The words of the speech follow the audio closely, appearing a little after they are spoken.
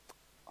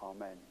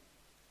Amen.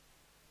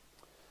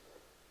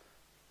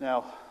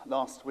 Now,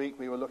 last week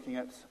we were looking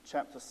at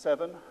chapter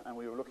 7, and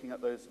we were looking at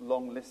those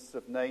long lists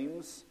of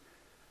names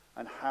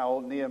and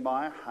how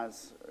Nehemiah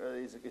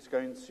is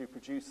going to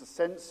produce a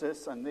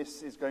census, and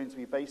this is going to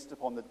be based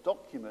upon the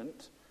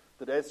document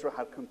that Ezra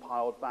had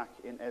compiled back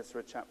in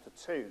Ezra chapter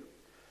 2.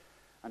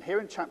 And here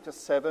in chapter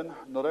 7,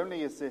 not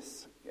only is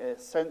this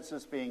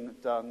census being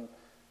done,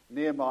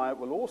 Nehemiah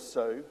will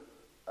also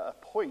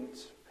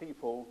appoint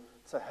people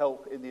to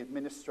help in the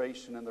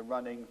administration and the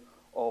running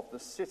of the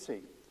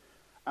city.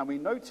 And we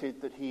noted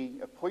that he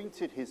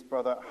appointed his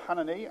brother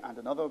Hanani and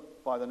another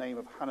by the name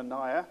of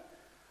Hananiah,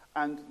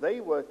 and they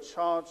were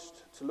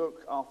charged to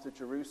look after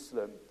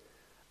Jerusalem.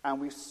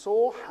 And we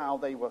saw how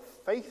they were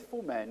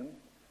faithful men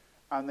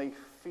and they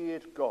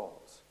feared God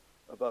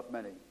above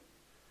many.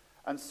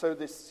 And so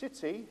this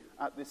city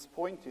at this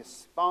point is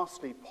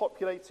sparsely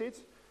populated.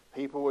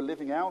 People were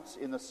living out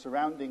in the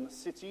surrounding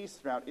cities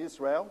throughout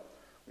Israel.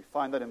 We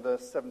find that in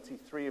verse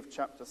 73 of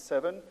chapter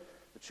 7.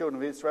 The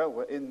children of Israel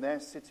were in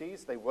their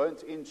cities. They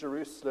weren't in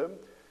Jerusalem.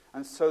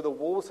 And so the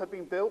walls had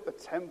been built, the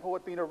temple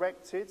had been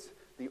erected,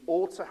 the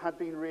altar had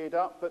been reared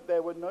up, but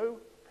there were no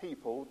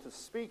people to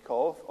speak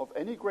of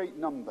any great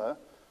number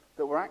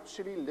that were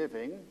actually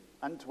living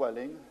and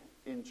dwelling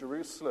in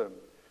Jerusalem.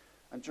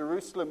 And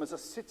Jerusalem was a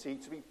city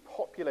to be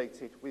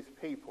populated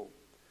with people.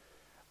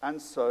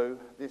 And so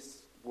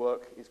this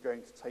work is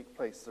going to take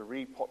place, the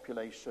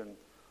repopulation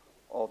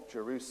of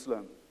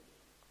Jerusalem.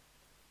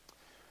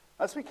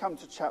 As we come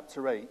to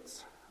chapter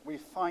 8, we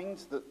find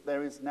that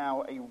there is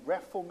now a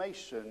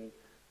reformation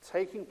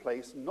taking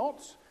place,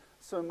 not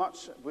so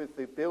much with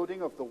the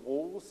building of the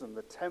walls and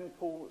the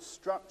temple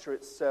structure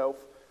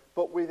itself,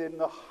 but within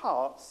the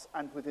hearts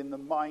and within the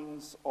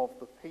minds of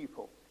the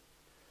people.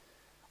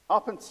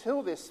 Up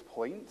until this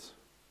point,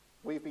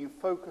 we've been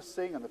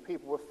focusing, and the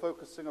people were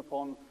focusing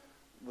upon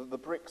the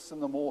bricks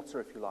and the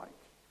mortar, if you like.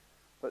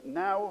 But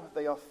now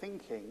they are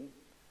thinking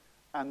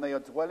and they are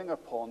dwelling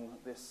upon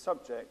this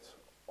subject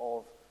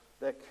of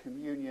their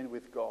communion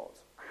with God,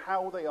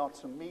 how they are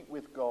to meet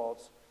with God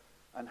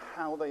and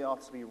how they are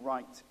to be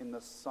right in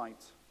the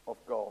sight of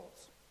God.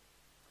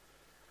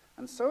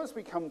 And so as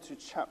we come to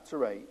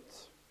chapter 8,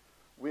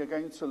 we are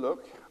going to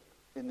look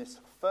in this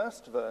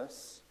first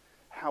verse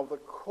how the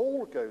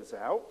call goes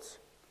out,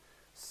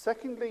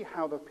 secondly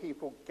how the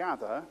people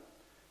gather,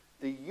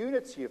 the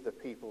unity of the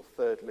people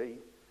thirdly,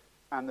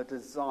 and the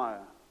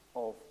desire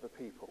of the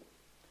people.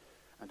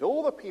 And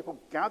all the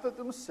people gathered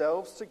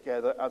themselves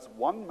together as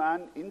one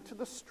man into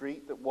the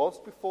street that was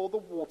before the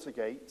water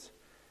gate,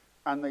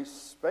 and they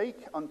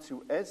spake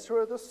unto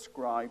Ezra the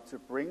scribe to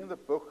bring the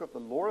book of the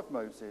law of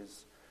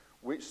Moses,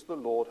 which the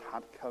Lord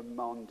had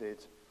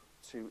commanded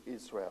to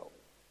Israel.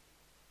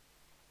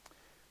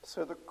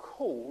 So the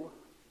call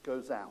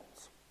goes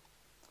out.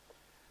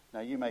 Now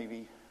you may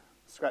be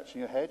scratching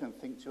your head and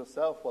think to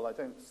yourself, well, I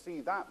don't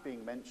see that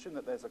being mentioned,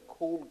 that there's a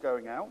call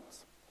going out.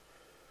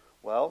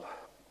 Well,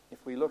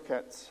 if we look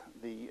at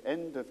the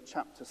end of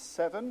chapter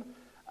 7,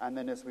 and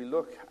then as we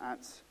look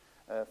at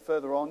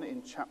further on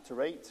in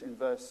chapter 8, in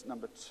verse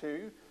number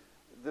 2,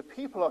 the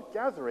people are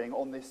gathering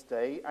on this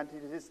day, and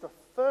it is the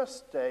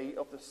first day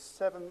of the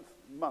 7th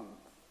month.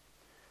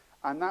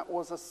 And that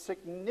was a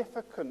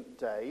significant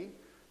day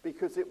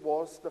because it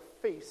was the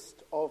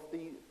Feast of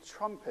the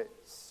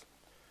Trumpets.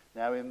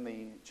 Now, in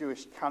the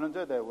Jewish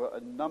calendar, there were a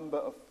number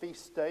of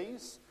feast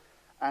days,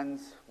 and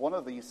one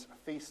of these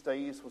feast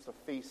days was the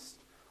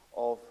Feast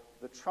of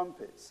the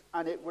Trumpets,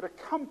 and it would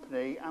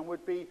accompany and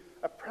would be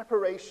a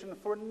preparation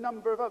for a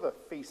number of other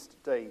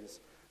feast days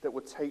that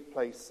would take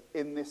place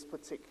in this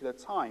particular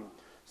time.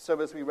 So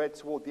as we read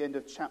toward the end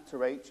of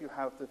chapter 8, you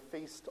have the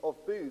Feast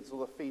of Booths,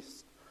 or the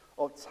Feast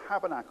of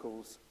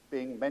Tabernacles,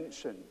 being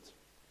mentioned.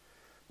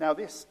 Now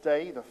this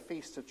day, the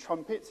Feast of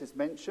Trumpets, is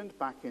mentioned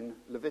back in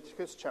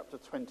Leviticus chapter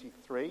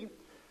 23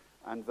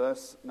 and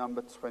verse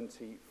number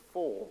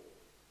 24.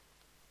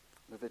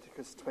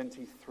 Leviticus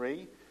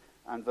 23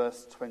 and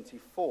verse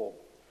 24.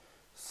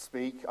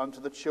 Speak unto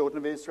the children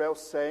of Israel,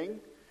 saying,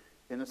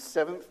 in the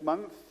 7th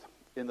month,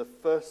 in the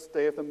first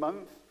day of the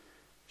month,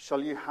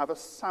 shall you have a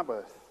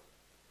Sabbath,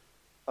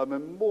 a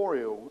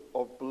memorial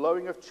of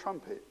blowing of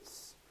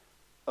trumpets,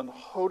 and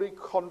holy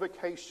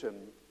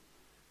convocation.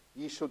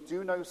 Ye shall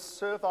do no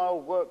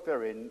servile work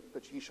therein,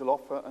 but ye shall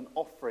offer an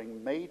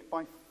offering made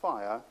by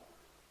fire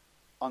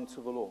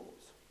unto the Lord.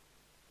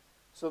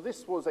 So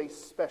this was a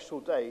special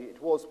day.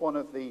 It was one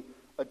of the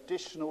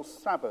additional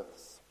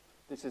Sabbaths.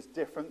 This is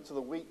different to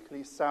the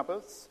weekly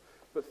Sabbaths,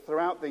 but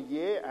throughout the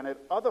year and at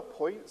other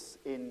points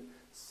in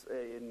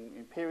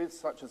periods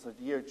such as the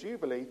year of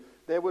Jubilee,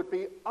 there would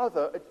be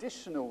other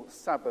additional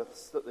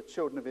Sabbaths that the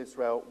children of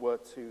Israel were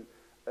to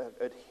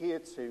adhere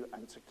to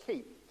and to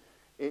keep.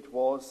 It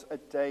was a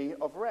day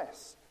of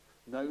rest.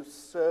 No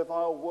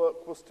servile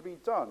work was to be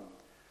done.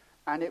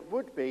 And it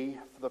would be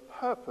for the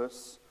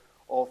purpose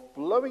of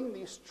blowing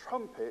these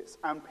trumpets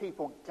and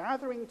people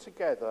gathering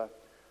together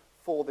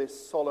for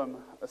this solemn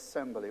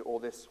assembly or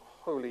this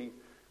holy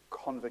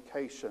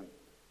convocation.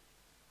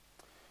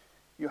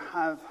 You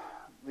have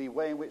the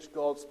way in which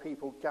God's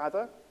people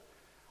gather,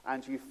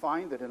 and you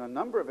find that in a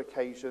number of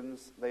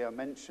occasions they are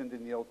mentioned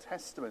in the Old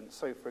Testament.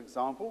 So, for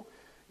example,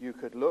 you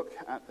could look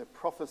at the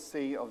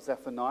prophecy of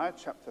Zephaniah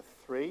chapter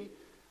 3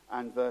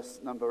 and verse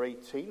number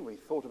 18. We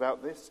thought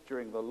about this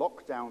during the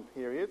lockdown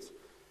period.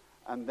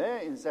 And there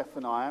in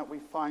Zephaniah we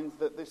find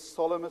that the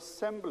solemn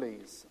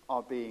assemblies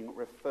are being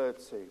referred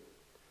to.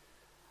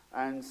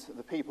 And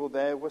the people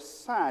there were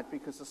sad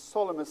because the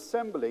solemn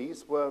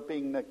assemblies were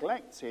being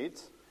neglected,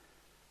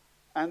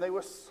 and they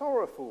were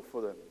sorrowful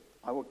for them.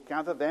 I will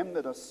gather them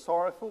that are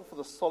sorrowful for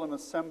the solemn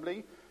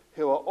assembly,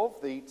 who are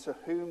of thee, to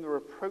whom the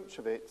reproach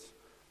of it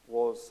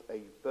was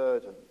a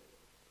burden.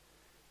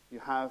 You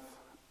have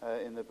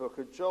in the book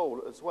of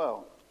Joel as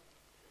well,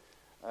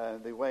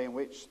 the way in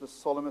which the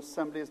solemn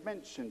assembly is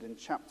mentioned in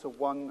chapter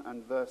 1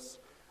 and verse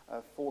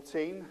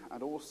 14,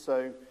 and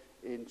also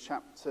in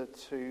chapter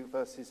 2,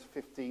 verses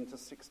 15 to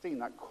 16,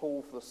 that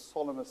call for the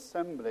solemn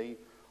assembly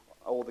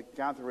or the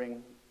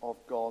gathering of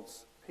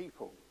God's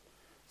people.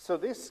 So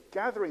this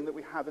gathering that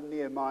we have in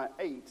Nehemiah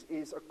 8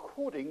 is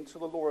according to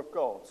the law of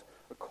God,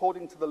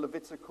 according to the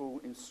Levitical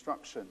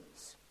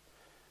instructions.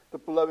 The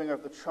blowing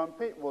of the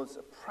trumpet was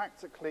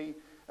practically,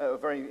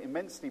 very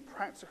immensely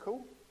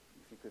practical.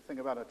 If you could think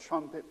about a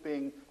trumpet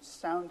being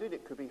sounded,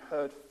 it could be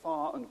heard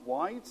far and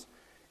wide.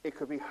 It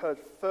could be heard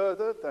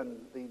further than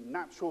the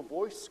natural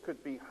voice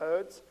could be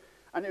heard.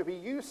 And it would be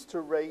used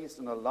to raise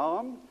an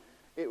alarm.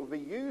 It would be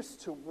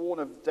used to warn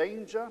of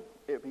danger.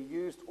 It would be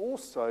used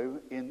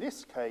also, in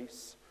this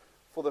case,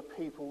 for the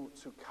people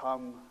to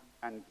come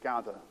and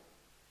gather.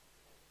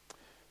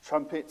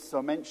 Trumpets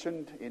are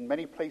mentioned in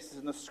many places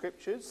in the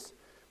scriptures.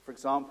 For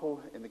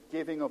example, in the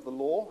giving of the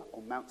law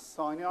on Mount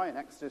Sinai in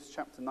Exodus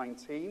chapter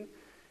 19,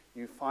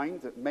 you find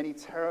that many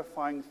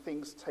terrifying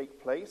things take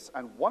place,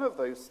 and one of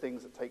those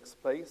things that takes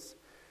place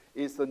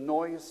is the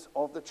noise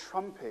of the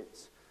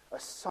trumpet, a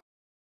sign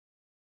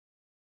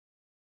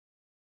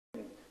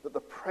that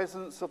the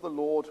presence of the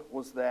Lord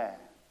was there.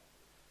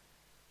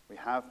 We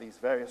have these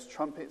various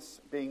trumpets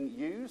being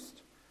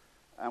used,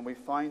 and we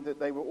find that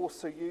they were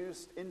also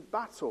used in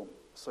battle.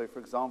 So, for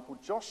example,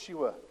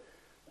 Joshua,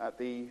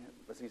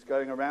 as he's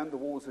going around the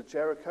walls of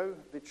Jericho,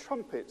 the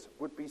trumpet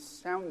would be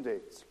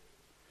sounded.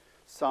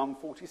 Psalm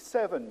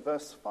 47,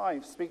 verse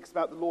 5, speaks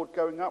about the Lord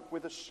going up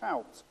with a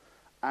shout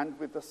and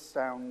with the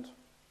sound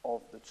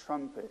of the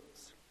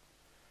trumpet.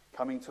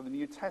 Coming to the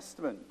New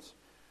Testament,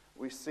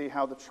 we see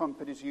how the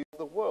trumpet is used in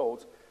the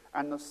world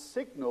and the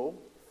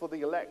signal for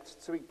the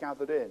elect to be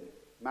gathered in.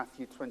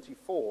 Matthew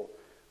 24,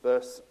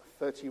 verse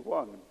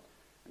 31.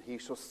 And he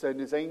shall send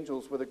his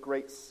angels with a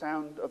great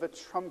sound of a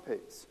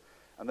trumpet,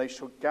 and they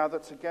shall gather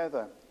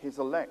together his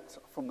elect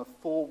from the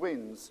four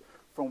winds,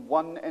 from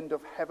one end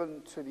of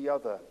heaven to the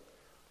other.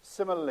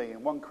 Similarly,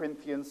 in 1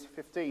 Corinthians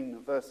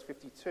 15, verse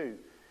 52,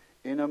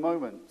 in a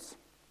moment,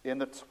 in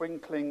the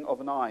twinkling of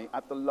an eye,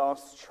 at the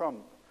last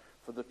trump,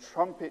 for the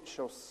trumpet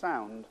shall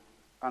sound,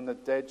 and the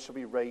dead shall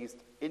be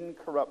raised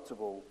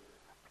incorruptible,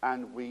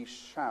 and we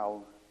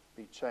shall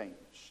be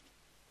changed.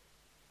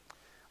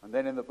 And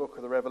then in the book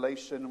of the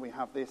Revelation, we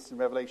have this in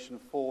Revelation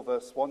 4,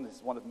 verse 1. This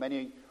is one of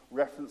many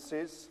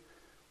references.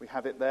 We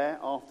have it there.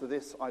 After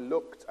this I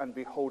looked, and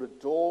behold, a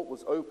door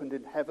was opened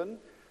in heaven,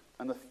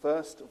 and the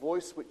first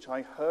voice which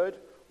I heard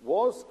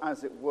was,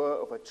 as it were,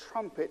 of a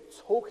trumpet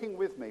talking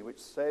with me, which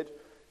said,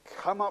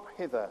 Come up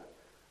hither,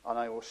 and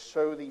I will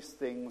show these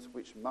things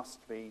which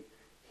must be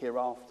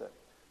hereafter.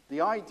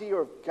 The idea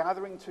of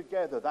gathering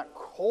together, that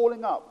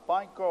calling up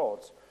by God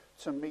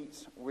to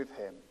meet with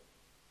him.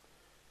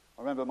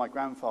 I remember my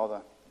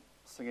grandfather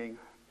singing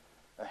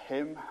a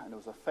hymn, and it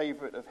was a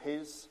favourite of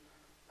his.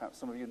 Perhaps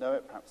some of you know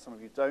it, perhaps some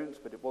of you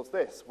don't, but it was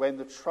this: When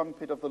the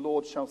trumpet of the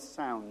Lord shall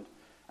sound,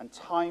 and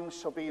time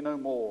shall be no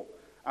more,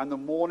 and the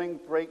morning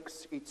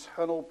breaks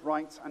eternal,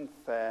 bright and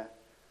fair,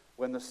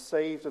 when the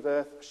saved of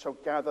earth shall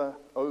gather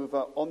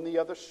over on the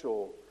other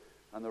shore,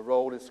 and the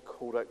roll is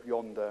called up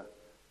yonder,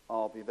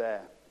 I'll be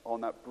there.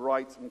 On that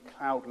bright and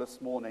cloudless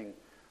morning,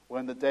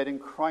 when the dead in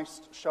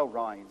Christ shall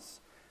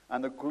rise,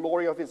 and the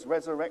glory of his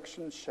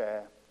resurrection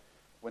share,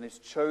 when his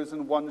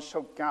chosen ones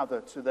shall gather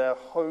to their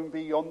home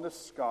beyond the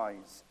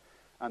skies,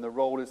 and the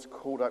roll is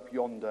called up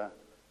yonder,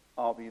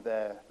 I'll be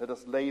there. Let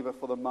us labor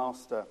for the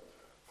Master,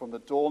 from the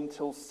dawn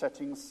till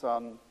setting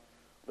sun.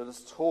 Let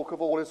us talk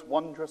of all his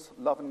wondrous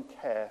love and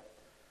care,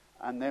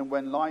 and then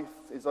when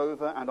life is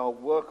over and our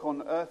work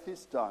on earth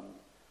is done,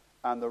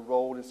 and the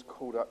roll is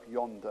called up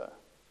yonder,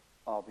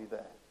 I'll be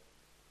there.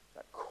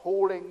 That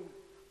calling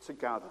to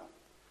gather.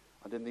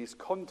 And in these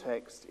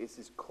contexts, it's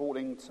his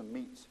calling to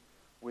meet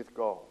with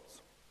God.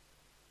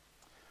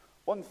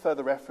 One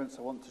further reference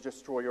I want to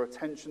just draw your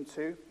attention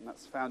to, and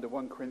that's found in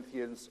 1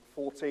 Corinthians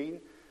 14,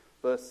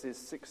 verses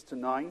 6 to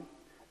 9.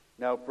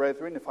 Now,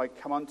 brethren, if I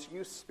come unto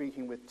you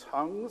speaking with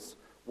tongues,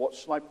 what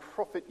shall I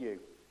profit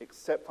you,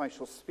 except I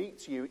shall speak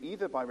to you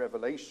either by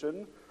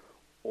revelation,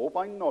 or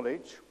by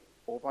knowledge,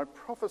 or by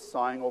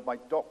prophesying, or by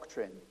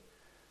doctrine?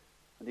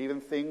 And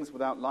even things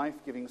without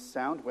life-giving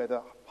sound,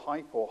 whether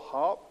pipe or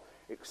harp,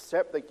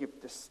 except they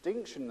give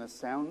distinction in the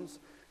sounds,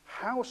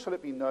 how shall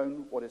it be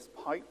known what is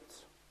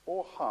piped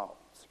or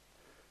harped?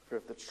 For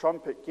if the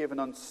trumpet give an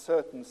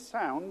uncertain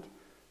sound,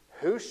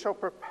 who shall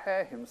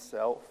prepare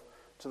himself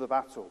to the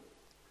battle?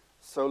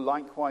 So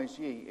likewise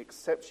ye,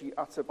 except ye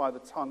utter by the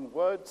tongue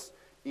words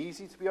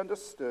easy to be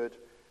understood,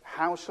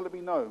 how shall it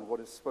be known what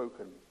is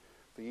spoken?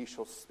 For ye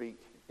shall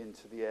speak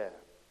into the air.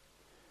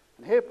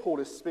 And here Paul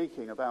is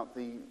speaking about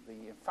the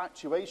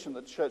infatuation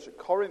that the church at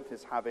Corinth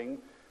is having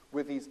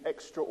with these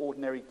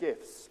extraordinary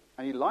gifts.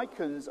 And he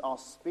likens our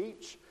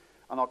speech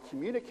and our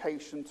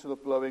communication to the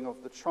blowing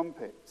of the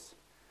trumpet.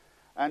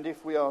 And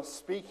if we are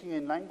speaking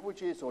in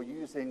languages or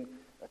using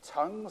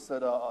tongues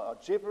that are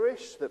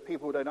gibberish, that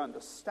people don't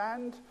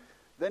understand,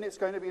 then it's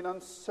going to be an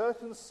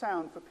uncertain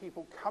sound for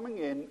people coming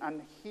in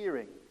and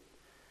hearing.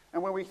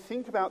 And when we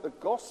think about the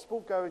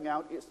gospel going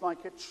out, it's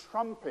like a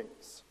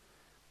trumpet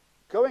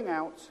going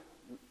out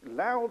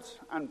loud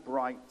and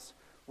bright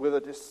with a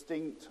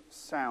distinct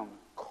sound,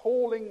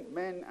 calling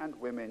men and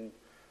women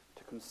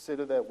to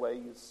consider their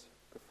ways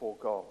before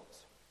God.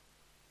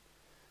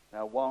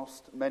 Now,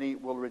 whilst many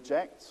will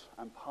reject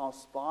and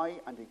pass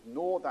by and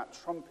ignore that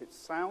trumpet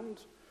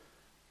sound,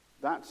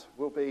 that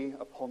will be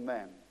upon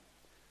them.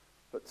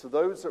 But to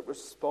those that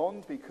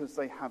respond because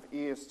they have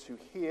ears to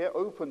hear,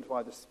 opened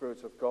by the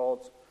Spirit of God,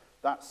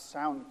 that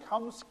sound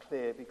comes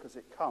clear because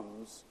it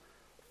comes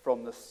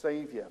from the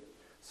Saviour.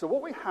 So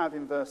what we have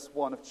in verse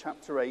 1 of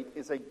chapter 8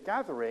 is a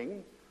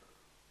gathering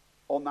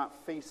on that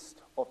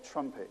Feast of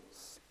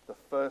Trumpets, the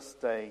first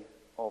day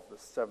of the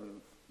 7th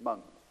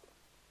month.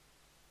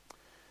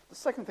 The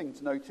second thing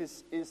to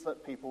notice is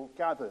that people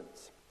gathered.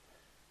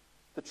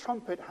 The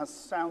trumpet has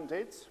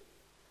sounded.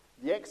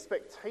 The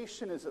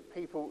expectation is that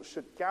people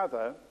should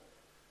gather,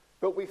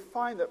 but we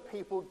find that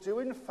people do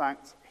in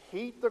fact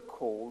heed the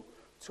call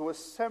to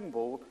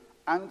assemble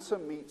and to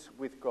meet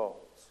with God.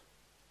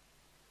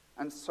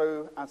 And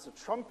so as the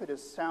trumpet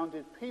has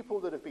sounded, people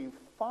that have been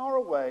far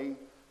away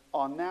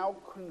are now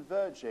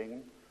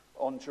converging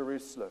on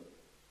Jerusalem.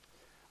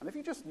 And if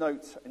you just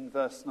note in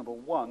verse number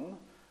 1,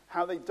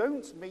 how they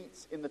don't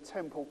meet in the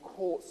temple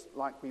courts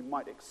like we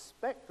might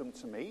expect them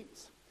to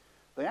meet,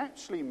 they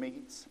actually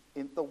meet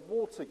in the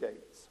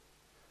Watergate.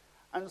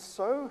 And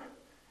so,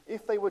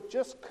 if they were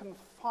just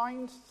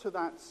confined to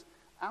that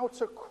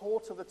outer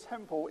court of the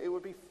temple, it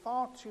would be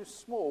far too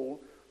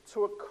small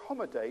to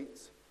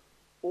accommodate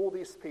all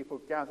these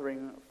people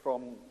gathering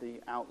from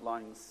the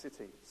outlying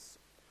cities.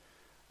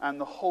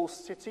 And the whole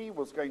city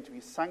was going to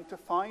be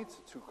sanctified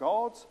to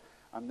God,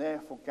 and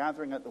therefore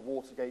gathering at the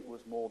Watergate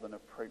was more than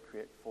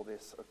appropriate for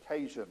this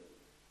occasion.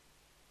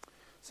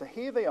 So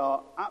here they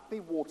are at the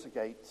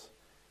Watergate,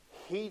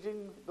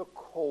 heeding the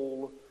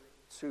call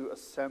to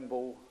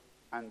assemble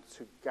and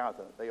to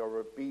gather. They are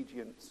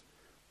obedient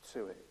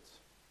to it.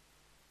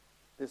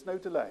 There's no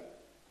delay.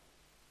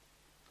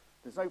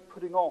 There's no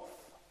putting off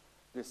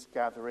this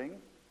gathering.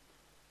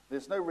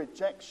 There's no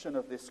rejection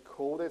of this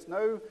call. There's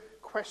no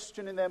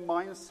question in their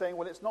minds saying,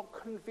 well, it's not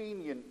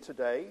convenient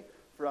today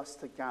for us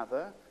to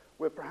gather.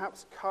 We'll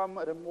perhaps come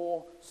at a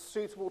more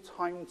suitable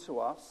time to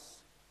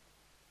us.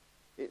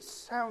 It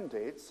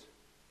sounded,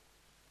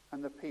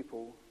 and the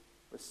people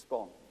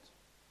respond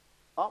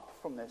up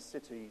from their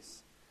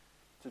cities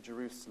to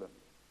Jerusalem.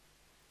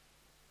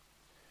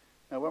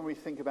 Now, when we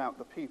think about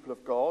the people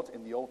of God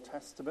in the Old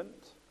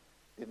Testament,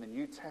 in the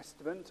New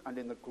Testament, and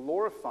in the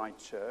glorified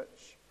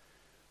church,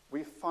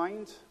 we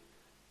find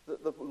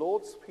that the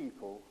Lord's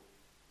people,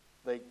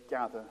 they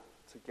gather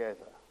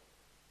together.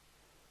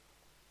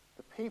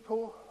 The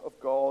people of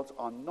God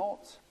are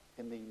not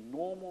in the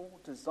normal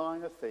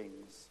design of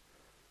things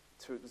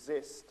to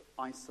exist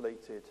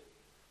isolated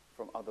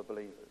from other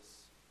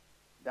believers.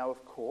 Now,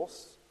 of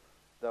course,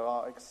 there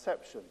are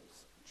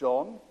exceptions.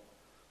 John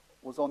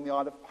was on the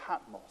Isle of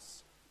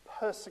Patmos,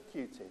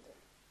 persecuted,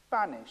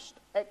 banished,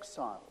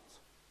 exiled.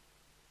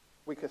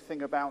 We could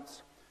think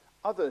about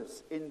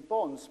others in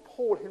bonds.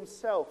 Paul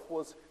himself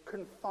was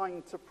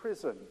confined to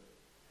prison,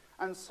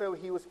 and so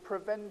he was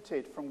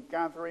prevented from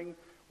gathering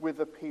with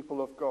the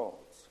people of God.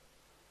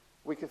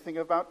 We could think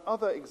about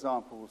other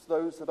examples,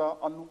 those that are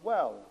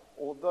unwell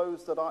or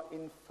those that are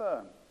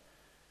infirm.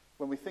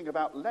 When we think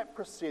about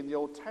leprosy in the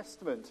Old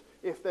Testament,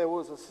 if there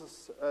was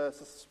a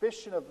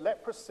suspicion of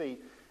leprosy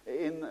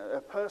in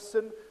a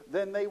person,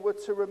 then they were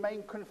to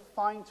remain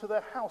confined to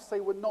their house.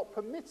 They were not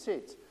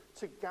permitted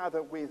to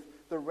gather with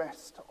the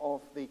rest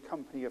of the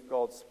company of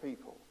God's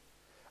people.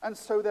 And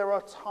so there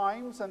are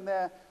times and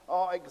there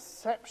are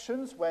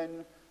exceptions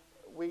when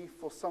we,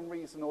 for some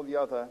reason or the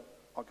other,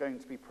 are going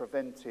to be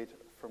prevented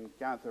from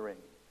gathering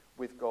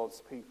with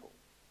God's people.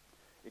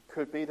 It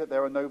could be that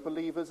there are no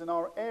believers in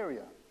our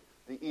area.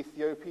 The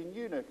Ethiopian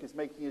eunuch is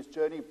making his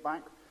journey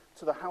back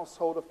to the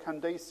household of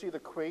Candace, the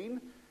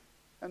queen,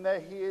 and there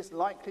he is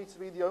likely to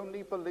be the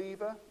only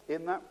believer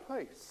in that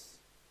place.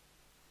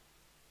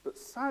 But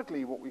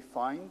sadly, what we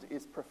find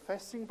is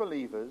professing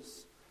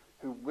believers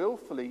who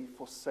willfully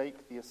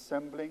forsake the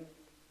assembling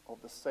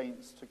of the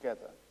saints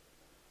together.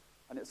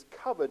 And it's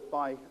covered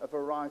by a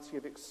variety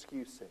of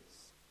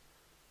excuses.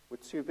 We're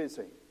too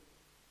busy.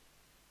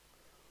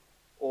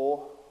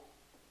 Or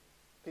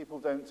People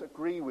don't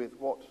agree with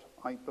what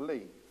I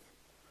believe.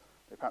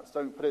 They perhaps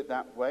don't put it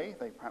that way.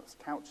 They perhaps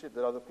couch it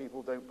that other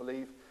people don't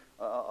believe,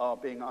 are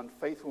being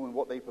unfaithful in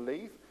what they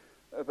believe,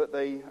 but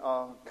they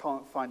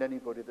can't find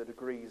anybody that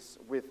agrees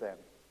with them.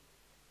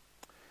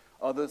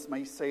 Others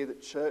may say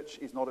that church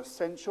is not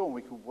essential and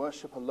we can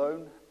worship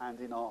alone and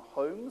in our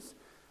homes.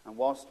 And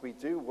whilst we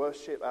do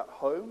worship at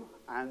home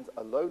and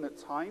alone at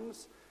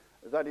times,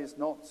 that is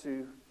not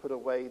to put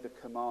away the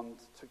command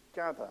to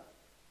gather.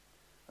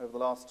 Over the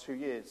last 2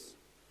 years,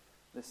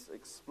 this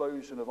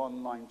explosion of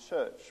online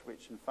church,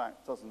 which in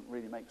fact doesn't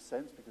really make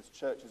sense because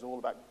church is all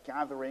about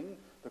gathering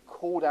the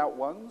called out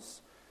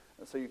ones.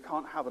 So you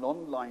can't have an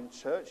online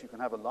church. You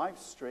can have a live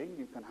stream,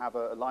 you can have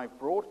a live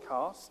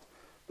broadcast,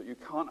 but you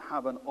can't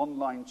have an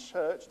online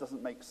church. It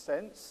doesn't make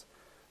sense.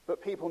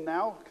 But people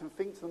now can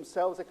think to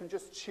themselves they can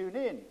just tune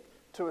in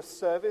to a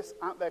service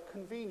at their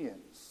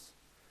convenience.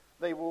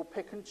 They will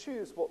pick and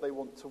choose what they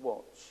want to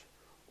watch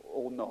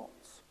or not.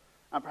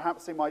 And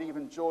perhaps they might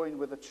even join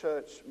with a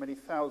church many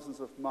thousands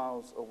of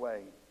miles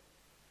away.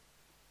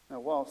 Now,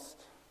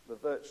 whilst the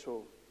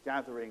virtual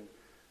gathering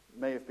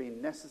may have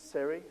been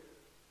necessary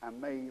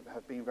and may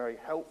have been very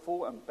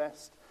helpful and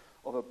best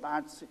of a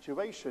bad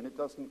situation, it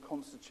doesn't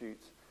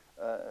constitute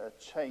a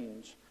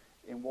change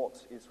in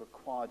what is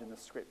required in the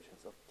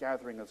Scriptures of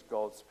gathering as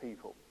God's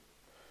people.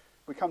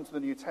 We come to the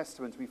New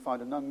Testament, we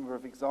find a number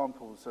of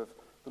examples of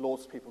the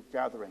Lord's people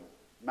gathering.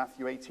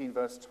 Matthew 18,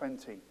 verse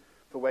 20.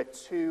 For where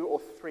 2 or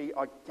 3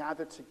 are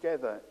gathered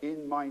together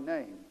in my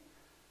name,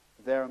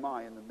 there am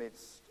I in the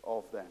midst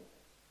of them.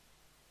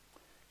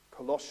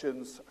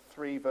 Colossians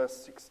 3, verse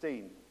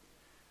 16.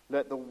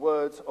 Let the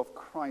word of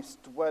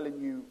Christ dwell in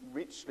you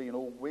richly in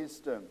all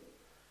wisdom,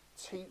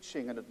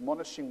 teaching and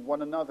admonishing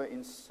one another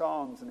in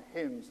psalms and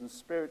hymns and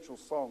spiritual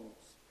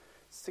songs,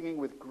 singing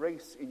with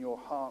grace in your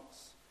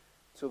hearts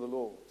to the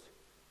Lord.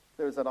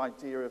 There is that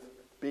idea of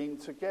being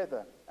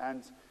together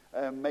and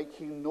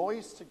making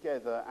noise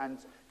together and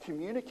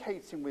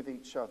communicating with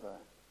each other.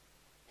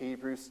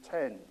 Hebrews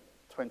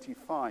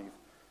 10:25.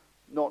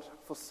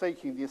 Not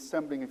forsaking the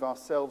assembling of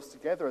ourselves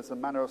together as the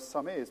manner of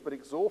some is, but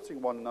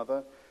exhorting one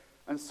another,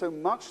 and so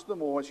much the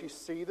more as you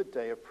see the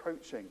day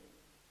approaching.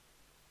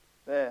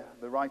 There,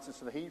 the writer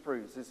to the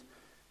Hebrews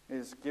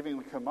is giving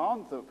the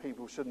command that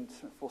people shouldn't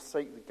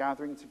forsake the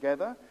gathering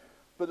together,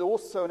 but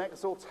also an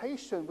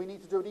exhortation. We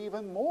need to do it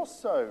even more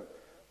so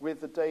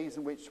with the days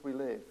in which we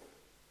live.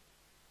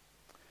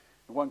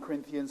 In 1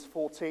 Corinthians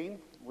 14,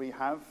 we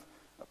have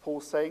Paul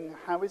saying,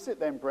 how is it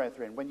then,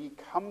 brethren, when ye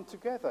come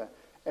together,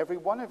 every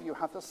one of you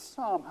hath a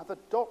psalm, hath a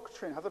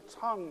doctrine, hath a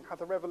tongue,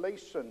 hath a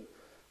revelation,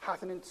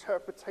 hath an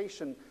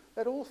interpretation.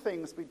 Let all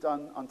things be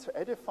done unto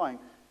edifying.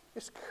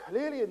 It's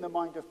clearly in the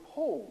mind of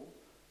Paul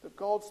that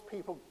God's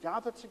people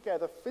gather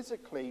together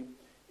physically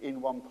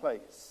in one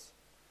place.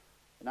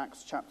 In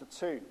Acts chapter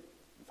 2,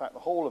 in fact, the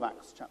whole of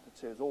Acts chapter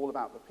 2 is all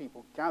about the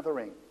people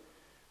gathering.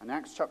 In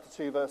Acts chapter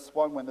 2, verse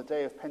 1, when the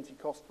day of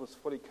Pentecost was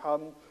fully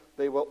come,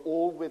 they were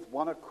all with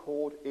one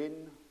accord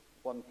in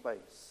one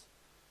place.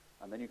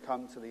 And then you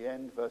come to the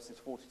end, verses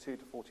 42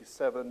 to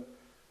 47,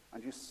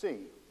 and you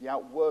see the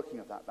outworking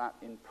of that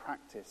in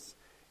practice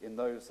in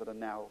those that are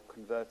now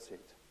converted.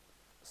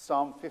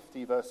 Psalm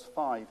 50, verse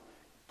 5,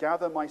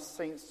 gather my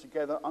saints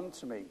together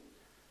unto me,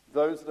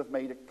 those that have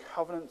made a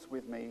covenant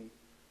with me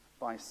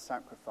by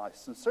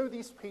sacrifice. And so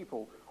these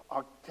people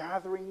are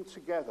gathering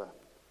together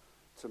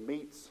to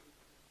meet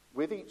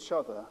with each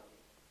other,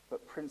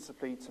 but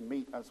principally to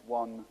meet as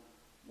one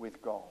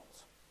with God.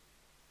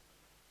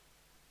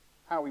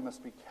 How we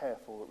must be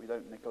careful that we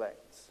don't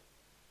neglect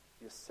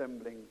the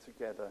assembling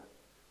together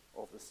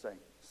of the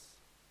saints.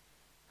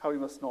 How we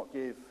must not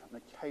give an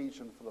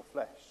occasion for the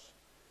flesh.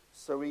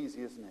 So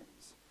easy, isn't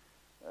it?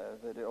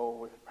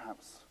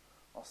 Perhaps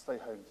I'll stay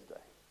home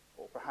today.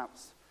 Or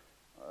perhaps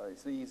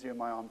it's easier in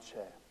my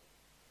armchair.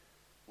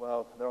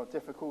 Well, there are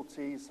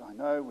difficulties. I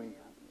know we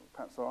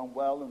perhaps are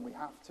unwell and we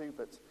have to,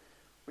 but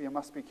we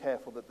must be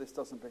careful that this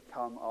doesn't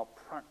become our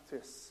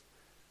practice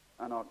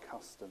and our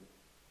custom.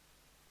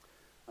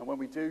 And when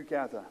we do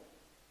gather,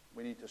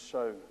 we need to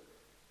show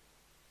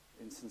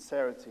in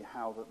sincerity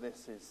how that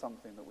this is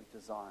something that we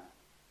desire.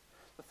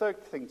 The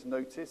third thing to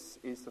notice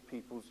is the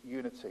people's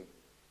unity.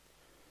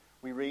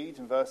 We read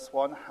in verse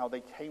 1 how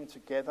they came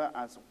together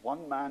as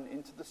one man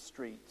into the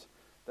street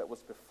that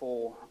was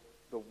before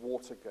the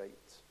water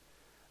gate.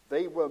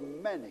 They were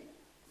many,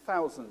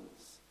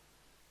 thousands,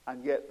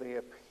 and yet they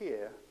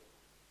appear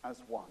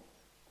as one.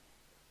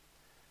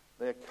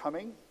 They are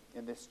coming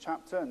in this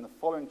chapter and the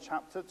following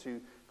chapter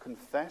to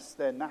confess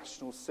their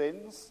national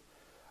sins,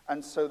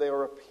 and so they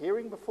are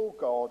appearing before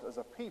God as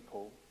a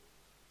people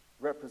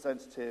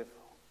representative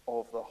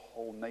of the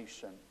whole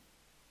nation.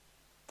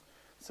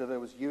 So there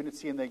was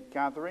unity in their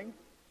gathering,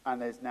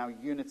 and there's now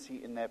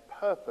unity in their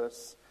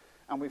purpose,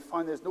 and we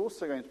find there's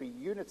also going to be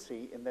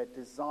unity in their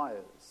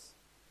desires.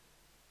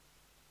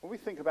 When we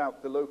think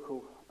about the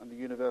local and the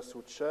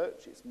universal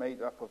church, it's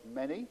made up of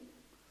many,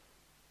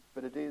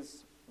 but it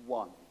is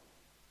one.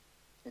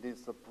 It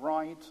is the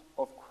bride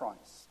of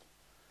Christ.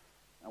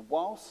 And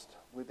whilst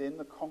within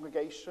the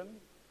congregation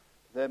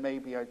There may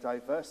be a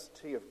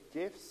diversity of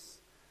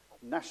gifts,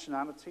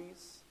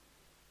 nationalities,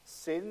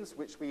 sins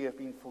which we have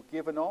been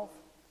forgiven of,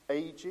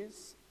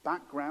 ages,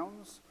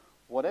 backgrounds,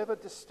 whatever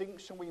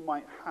distinction we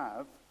might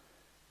have,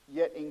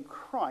 yet in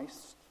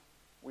Christ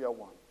we are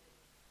one.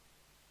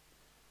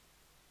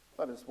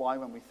 That is why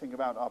when we think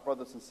about our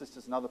brothers and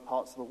sisters in other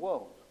parts of the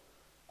world,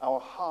 our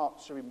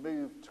hearts should be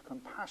moved to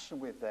compassion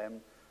with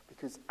them,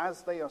 because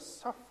as they are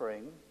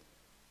suffering,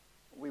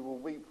 we will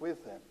weep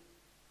with them,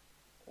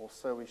 or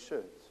so we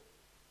should.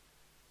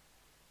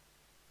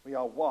 We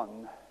are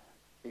one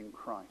in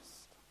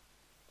Christ.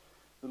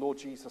 The Lord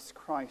Jesus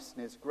Christ,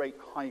 in his great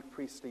high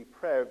priestly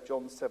prayer of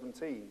John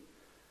 17,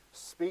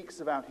 speaks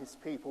about his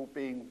people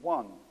being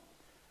one.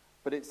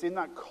 But it's in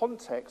that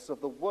context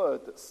of the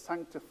word that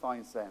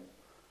sanctifies them.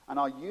 And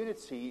our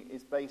unity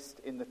is based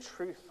in the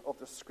truth of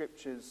the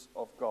scriptures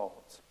of God.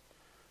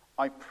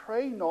 I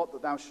pray not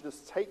that thou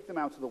shouldest take them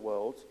out of the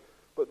world,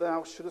 but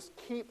thou shouldest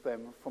keep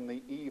them from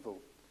the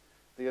evil.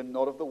 They are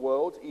not of the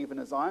world, even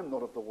as I am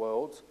not of the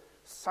world.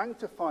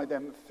 Sanctify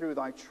them through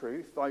thy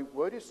truth. Thy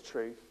word is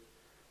truth.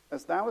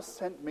 As thou hast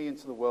sent me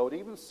into the world,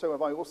 even so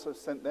have I also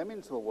sent them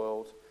into the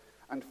world.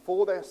 And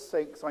for their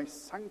sakes I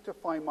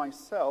sanctify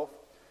myself,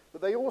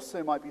 that they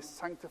also might be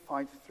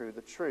sanctified through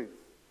the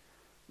truth.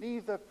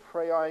 Neither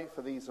pray I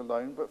for these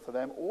alone, but for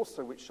them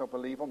also which shall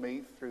believe on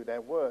me through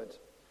their word,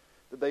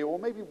 that they all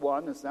may be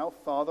one, as thou,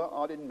 Father,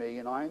 art in me,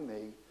 and I in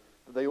thee,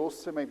 that they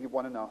also may be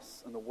one in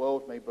us, and the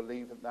world may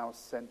believe that thou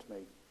hast sent me.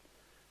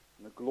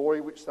 And the glory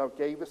which thou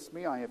gavest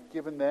me I have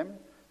given them,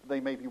 that they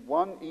may be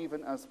one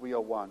even as we are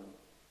one.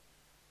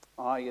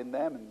 I in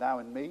them, and thou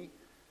in me,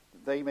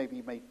 that they may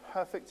be made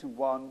perfect in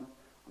one,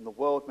 and the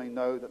world may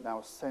know that thou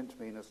hast sent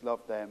me and hast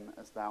loved them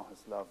as thou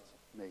hast loved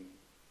me.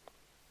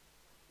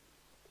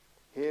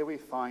 Here we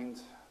find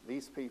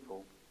these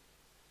people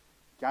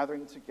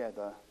gathering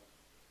together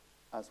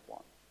as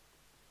one.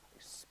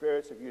 A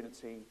spirit of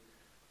unity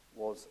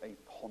was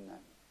upon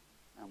them.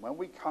 And when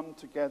we come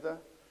together,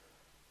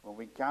 when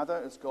we gather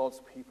as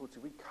God's people,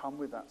 do we come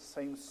with that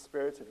same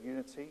spirit of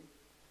unity?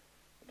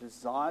 A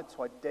desire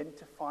to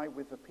identify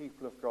with the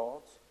people of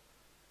God?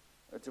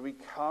 Or do we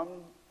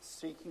come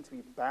seeking to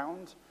be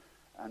bound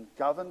and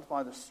governed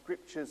by the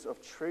scriptures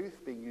of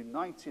truth, being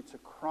united to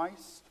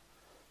Christ?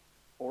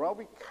 Or are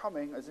we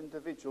coming as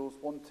individuals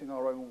wanting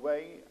our own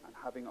way and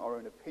having our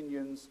own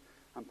opinions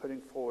and putting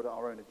forward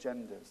our own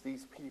agendas?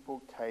 These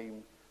people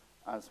came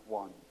as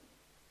one.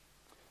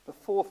 The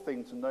fourth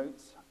thing to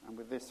note, and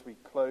with this we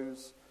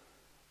close,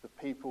 the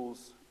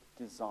people's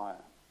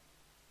desire.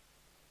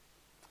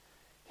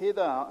 Here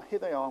they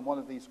are on one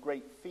of these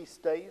great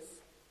feast days,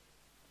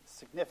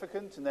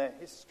 significant in their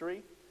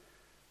history,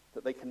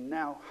 that they can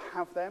now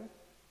have them.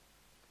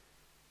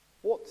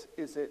 What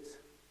is it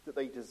that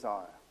they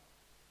desire?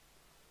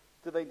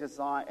 Do they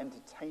desire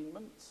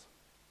entertainment?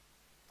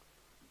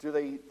 Do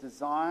they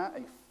desire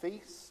a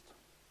feast?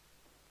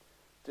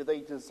 Do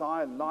they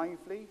desire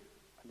lively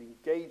and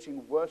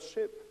engaging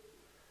worship?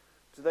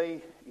 Do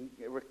they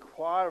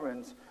require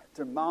and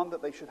demand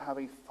that they should have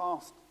a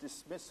fast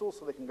dismissal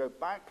so they can go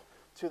back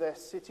to their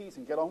cities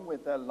and get on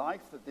with their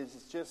life, that this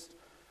is just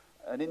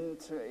an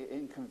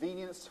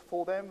inconvenience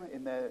for them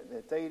in their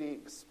daily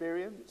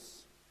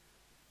experience?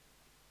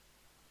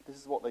 This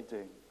is what they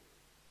do.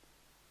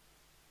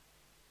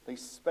 They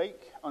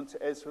spake unto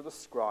Ezra the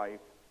scribe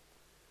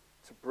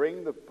to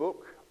bring the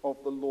book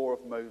of the law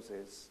of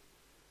Moses,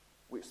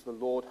 which the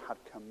Lord had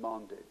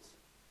commanded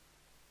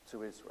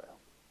to Israel.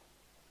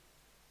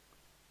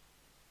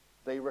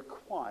 They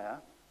require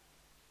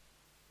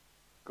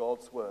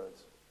God's word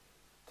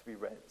to be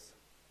read.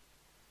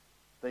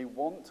 They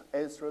want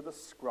Ezra the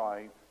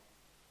scribe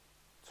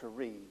to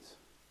read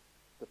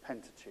the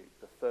Pentateuch,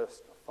 the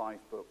first 5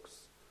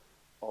 books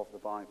of the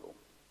Bible.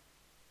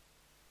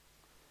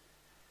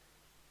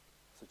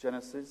 So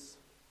Genesis,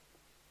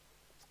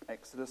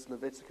 Exodus,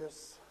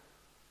 Leviticus,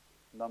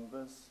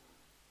 Numbers,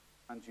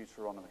 and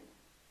Deuteronomy.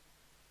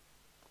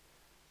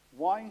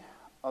 Why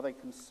are they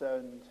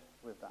concerned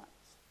with that?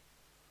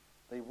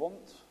 They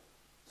want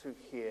to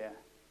hear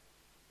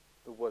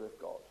the word of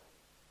God.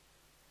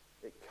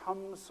 It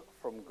comes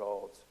from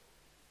God,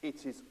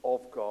 it is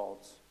of God,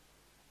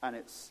 and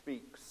it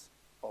speaks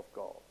of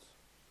God.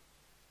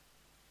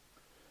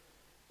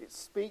 It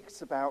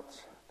speaks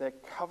about their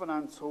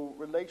covenantal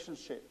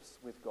relationships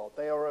with God.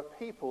 They are a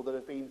people that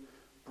have been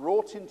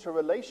brought into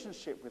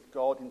relationship with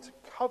God, into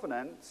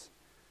covenant,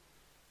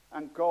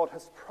 and God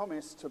has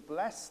promised to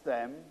bless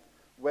them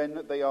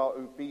when they are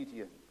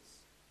obedient.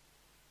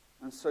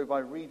 And so by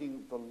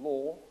reading the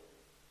law,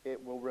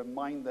 it will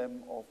remind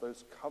them of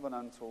those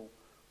covenantal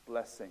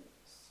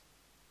blessings.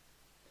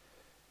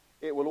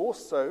 It will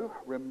also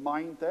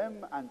remind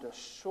them and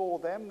assure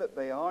them that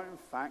they are, in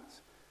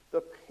fact,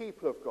 the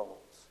people of God.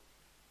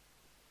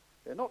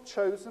 They're not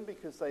chosen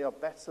because they are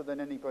better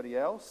than anybody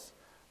else,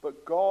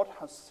 but God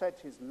has set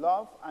his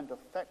love and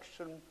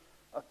affection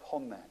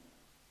upon them.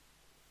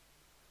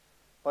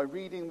 By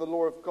reading the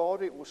law of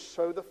God, it will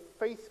show the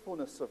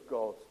faithfulness of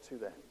God to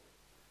them,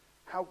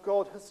 how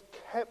God has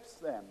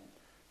kept them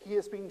He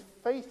has been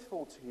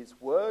faithful to his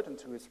word and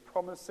to his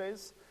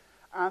promises,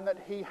 and that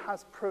he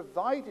has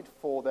provided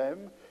for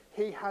them,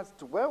 he has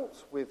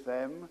dwelt with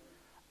them,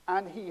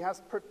 and he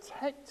has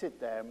protected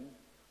them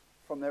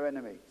from their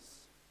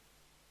enemies.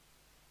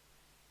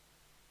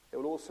 It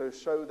will also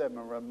show them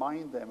and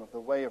remind them of the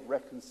way of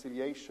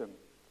reconciliation,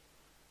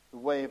 the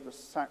way of the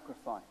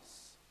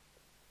sacrifice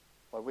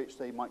by which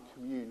they might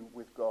commune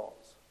with God,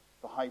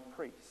 the high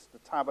priest, the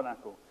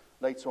tabernacle,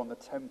 later on the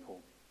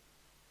temple.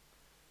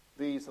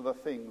 These are the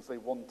things they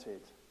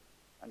wanted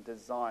and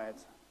desired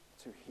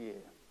to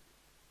hear.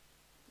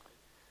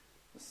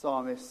 The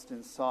psalmist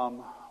in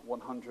Psalm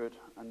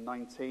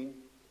 119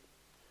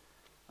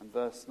 and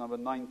verse number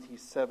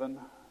 97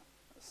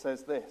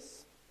 says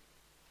this: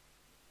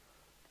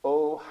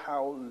 "Oh,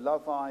 how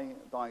love I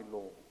thy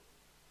law!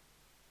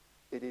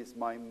 It is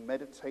my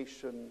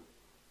meditation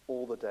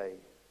all the day.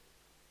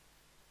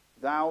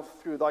 Thou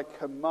through thy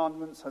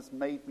commandments hast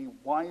made me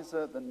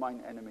wiser than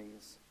mine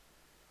enemies,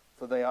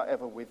 for they are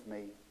ever with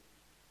me.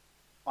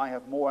 I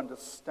have more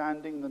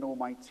understanding than all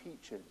my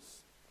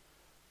teachers,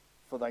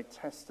 for thy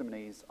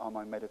testimonies are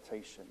my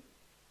meditation.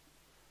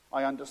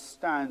 I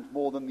understand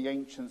more than the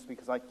ancients,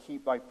 because I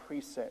keep thy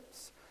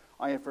precepts.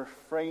 I have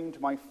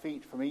refrained my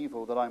feet from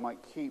evil, that I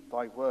might keep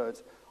thy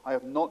words. I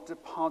have not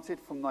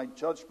departed from thy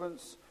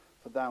judgments,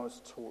 for thou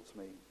hast taught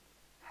me.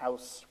 How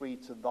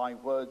sweet are thy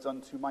words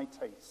unto my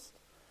taste,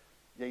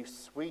 yea,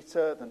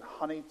 sweeter than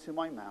honey to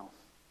my mouth.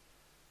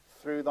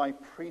 Through thy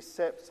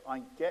precepts I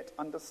get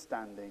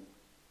understanding,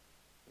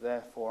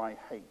 therefore I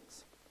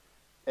hate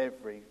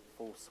every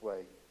false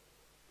way."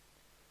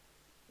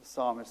 The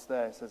psalmist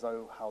there says,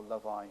 "Oh, how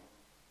love I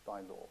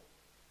thy law."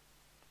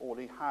 All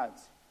he had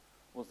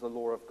was the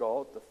law of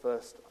God, the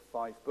first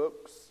 5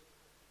 books,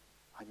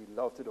 and he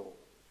loved it all.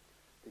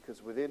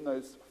 Because within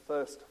those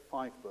first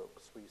 5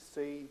 books, we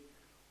see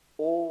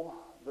all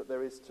that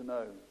there is to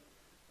know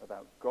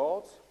about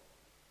God.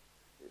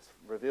 It's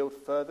revealed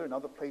further in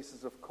other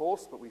places, of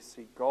course, but we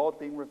see God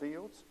being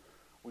revealed.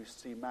 We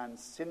see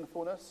man's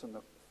sinfulness and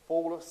the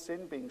fall of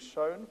sin being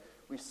shown.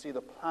 We see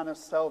the plan of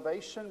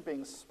salvation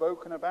being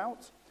spoken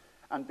about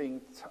and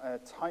being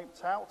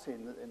typed out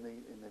in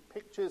the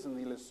pictures and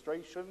the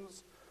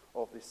illustrations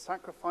of the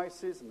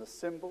sacrifices and the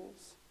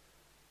symbols.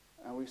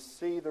 And we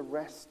see the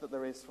rest that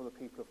there is for the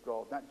people of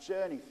God. That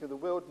journey through the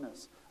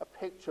wilderness, a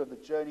picture of the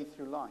journey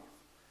through life.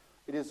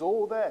 It is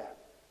all there.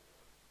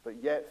 But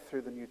yet,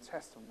 through the New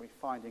Testament, we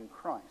find in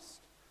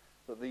Christ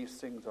that these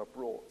things are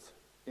brought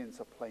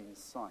into plain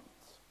sight.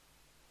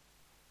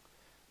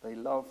 They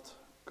loved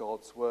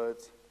God's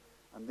word,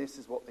 and this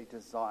is what they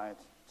desired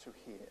to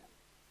hear.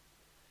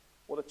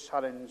 What a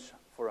challenge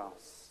for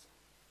us.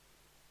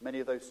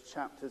 Many of those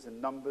chapters in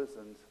Numbers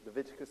and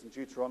Leviticus and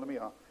Deuteronomy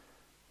are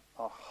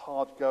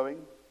hard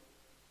going,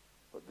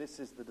 but this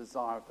is the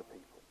desire of the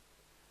people.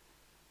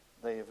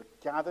 They have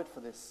gathered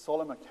for this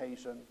solemn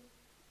occasion,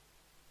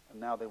 and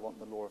now they want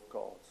the law of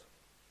God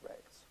read.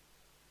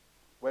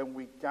 When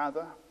we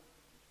gather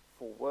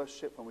for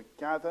worship, when we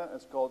gather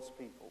as God's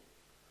people,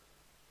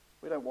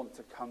 we don't want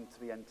to come to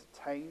be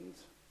entertained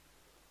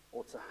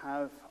or to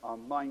have our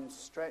minds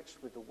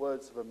stretched with the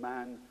words of a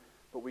man,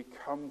 but we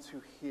come to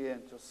hear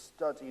and to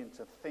study and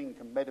to think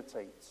and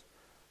meditate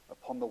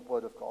upon the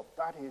word of God.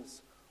 That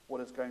is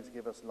what is going to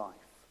give us life.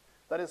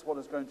 That is what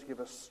is going to give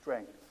us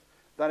strength.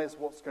 That is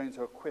what's going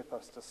to equip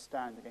us to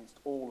stand against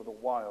all of the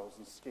wiles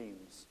and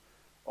schemes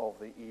of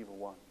the evil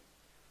one.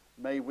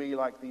 May we,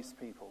 like these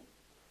people,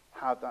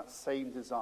 have that same desire